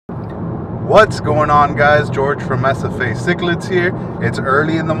What's going on, guys? George from SFA Cichlids here. It's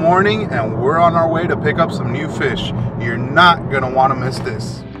early in the morning and we're on our way to pick up some new fish. You're not gonna want to miss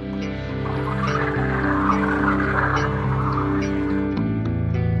this.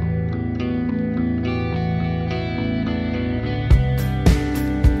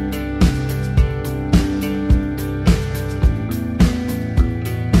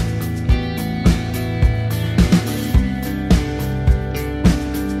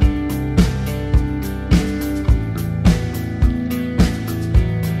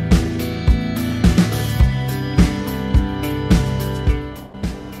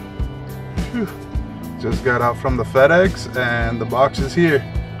 Just got out from the FedEx and the box is here.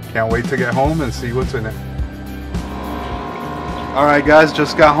 Can't wait to get home and see what's in it. Alright guys,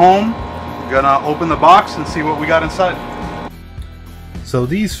 just got home. Gonna open the box and see what we got inside. So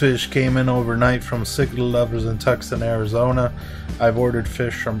these fish came in overnight from Cichlid Lovers in Tucson, Arizona. I've ordered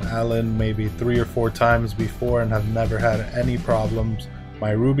fish from Alan maybe 3 or 4 times before and have never had any problems.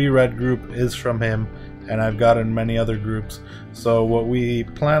 My ruby red group is from him, and I've gotten many other groups. So what we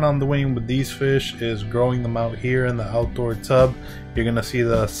plan on doing with these fish is growing them out here in the outdoor tub. You're gonna see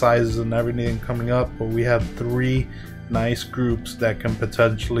the sizes and everything coming up, but we have 3 nice groups that can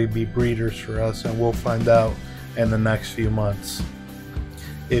potentially be breeders for us, and we'll find out in the next few months.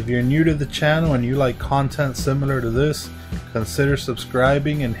 If you're new to the channel and you like content similar to this, consider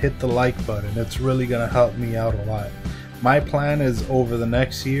subscribing and hit the like button. It's really gonna help me out a lot. My plan is over the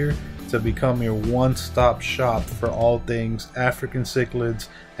next year to become your one-stop shop for all things African cichlids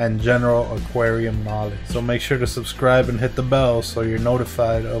and general aquarium knowledge. So make sure to subscribe and hit the bell so you're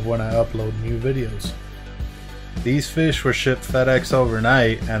notified of when I upload new videos. These fish were shipped FedEx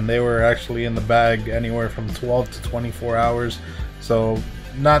overnight and they were actually in the bag anywhere from 12 to 24 hours. So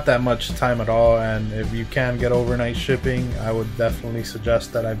not that much time at all, and if you can get overnight shipping, I would definitely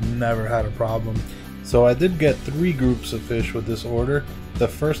suggest that. I've never had a problem. So I did get 3 groups of fish with this order. The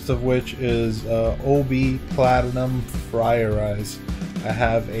first of which is OB Fryeri. I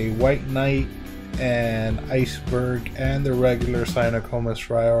have a white knight and iceberg and the regular Phenochilus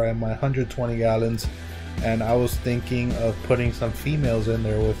Fryeri in my 120 gallons, and I was thinking of putting some females in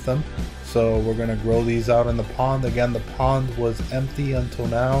there with them. So we're gonna grow these out in the pond. Again, the pond was empty until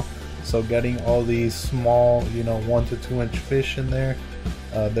now, so getting all these small, 1 to 2 inch fish in there,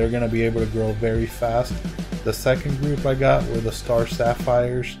 they're gonna be able to grow very fast. The second group I got were the star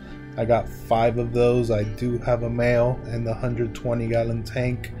sapphires. I got 5 of those. I do have a male in the 120 gallon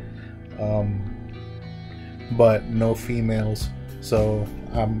tank, but no females. So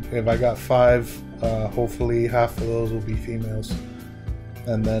if I got 5, hopefully half of those will be females.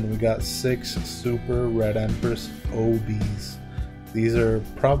 And then we got 6 super Red Empress OBs. These are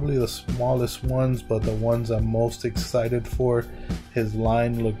probably the smallest ones, but the ones I'm most excited for. His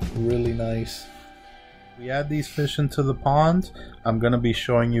line looked really nice. We add these fish into the pond. I'm going to be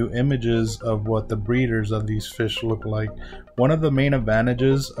showing you images of what the breeders of these fish look like. One of the main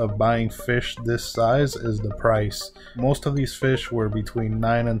advantages of buying fish this size is the price. Most of these fish were between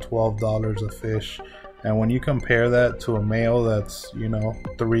 $9 and $12 a fish. And when you compare that to a male that's,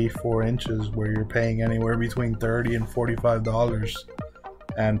 3-4 inches, where you're paying anywhere between $30 and $45,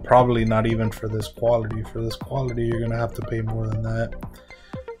 and probably not even for this quality. For this quality, you're gonna have to pay more than that.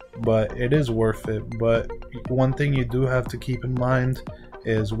 But it is worth it. But one thing you do have to keep in mind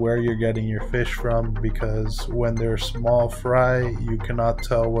is where you're getting your fish from, because when they're small fry, you cannot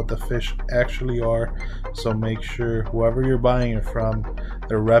tell what the fish actually are. So make sure whoever you're buying it from,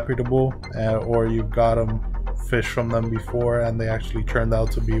 they're reputable, or you've got fish from them before and they actually turned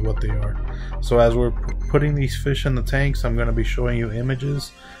out to be what they are. So as we're putting these fish in the tanks, I'm going to be showing you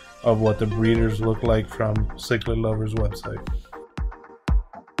images of what the breeders look like from Cichlid Lovers website.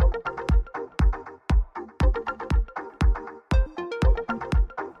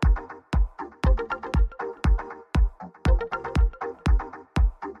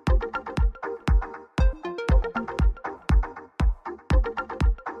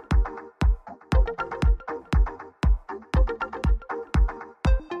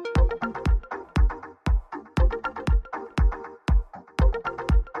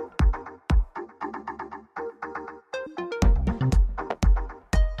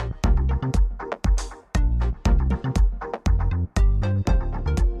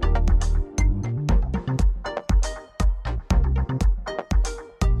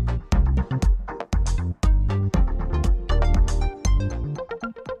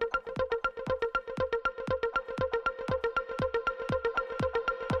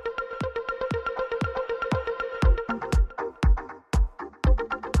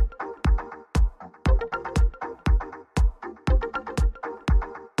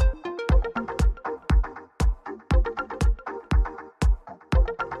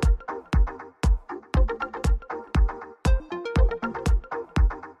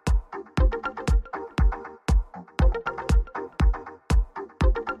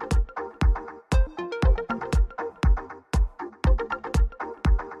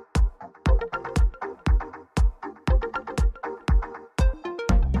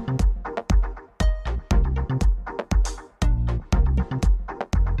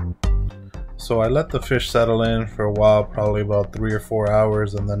 So I let the fish settle in for a while, probably about 3 or 4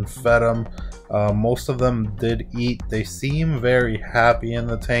 hours, and then fed them. Most of them did eat. They seem very happy in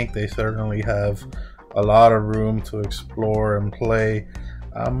the tank. They certainly have a lot of room to explore and play.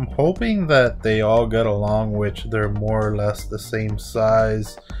 I'm hoping that they all get along, which they're more or less the same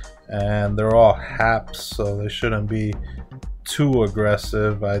size, and they're all haps, so they shouldn't be too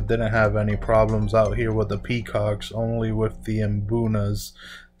aggressive. I didn't have any problems out here with the peacocks, only with the mbunas.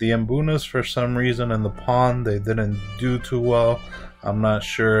 The mbunas, for some reason in the pond, they didn't do too well. I'm not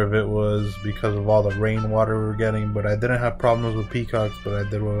sure if it was because of all the rainwater we were getting, but I didn't have problems with peacocks, but I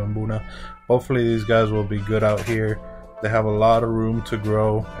did with mbuna. Hopefully these guys will be good out here. They have a lot of room to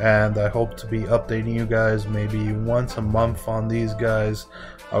grow, and I hope to be updating you guys maybe once a month on these guys.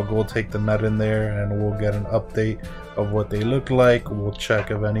 I'll go take the net in there and we'll get an update of what they look like. We'll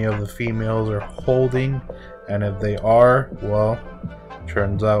check if any of the females are holding, and if they are, well,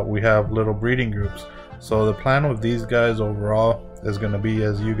 turns out we have little breeding groups. So the plan with these guys overall is going to be,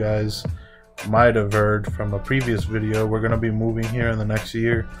 as you guys might have heard from a previous video, we're going to be moving here in the next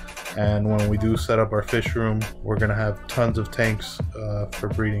year, and when we do set up our fish room, we're going to have tons of tanks for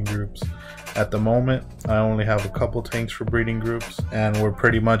breeding groups. At the moment, I only have a couple tanks for breeding groups, and we're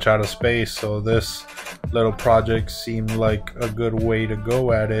pretty much out of space, so this little project seemed like a good way to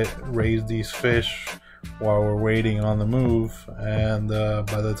go at it. Raise these fish while we're waiting on the move, and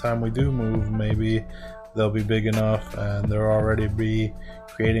by the time we do move, maybe they'll be big enough and they'll already be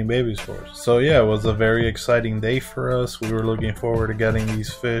creating babies for us. So yeah, it was a very exciting day for us. We were looking forward to getting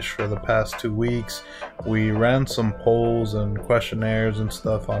these fish for the past 2 weeks. We ran some polls and questionnaires and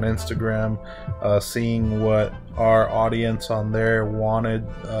stuff on Instagram, seeing what our audience on there wanted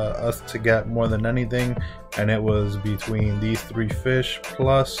us to get more than anything, and it was between these 3 fish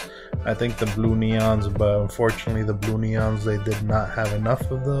plus I think the blue neons, but unfortunately the blue neons, they did not have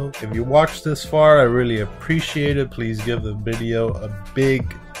enough of those. If you watched this far, I really appreciate it. Please give the video a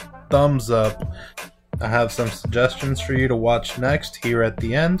big thumbs up. I have some suggestions for you to watch next here at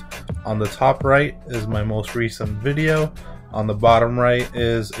the end. On the top right is my most recent video. On the bottom right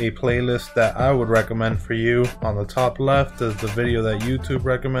is a playlist that I would recommend for you. On the top left is the video that YouTube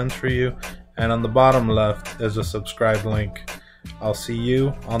recommends for you. And on the bottom left is a subscribe link. I'll see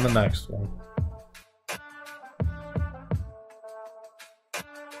you on the next one.